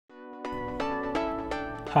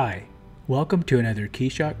Hi, welcome to another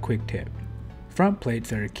KeyShot Quick Tip. Front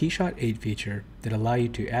plates are a KeyShot 8 feature that allow you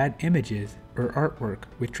to add images or artwork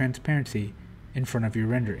with transparency in front of your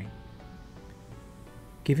rendering,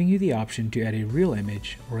 giving you the option to add a real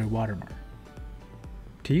image or a watermark.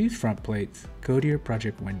 To use front plates, go to your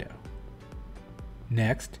project window.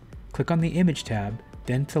 Next, click on the Image tab,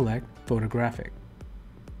 then select Photographic.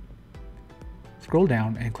 Scroll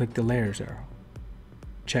down and click the Layers arrow.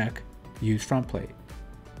 Check Use Front Plate.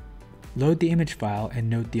 Load the image file and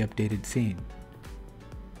note the updated scene.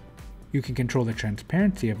 You can control the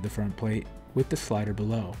transparency of the front plate with the slider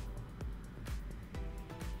below.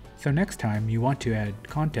 So next time you want to add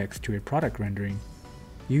context to a product rendering,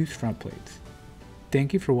 use front plates.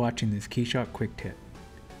 Thank you for watching this KeyShot Quick Tip.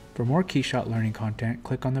 For more KeyShot learning content,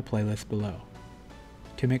 click on the playlist below.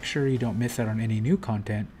 To make sure you don't miss out on any new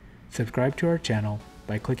content, subscribe to our channel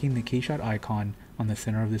by clicking the KeyShot icon on the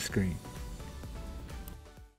center of the screen.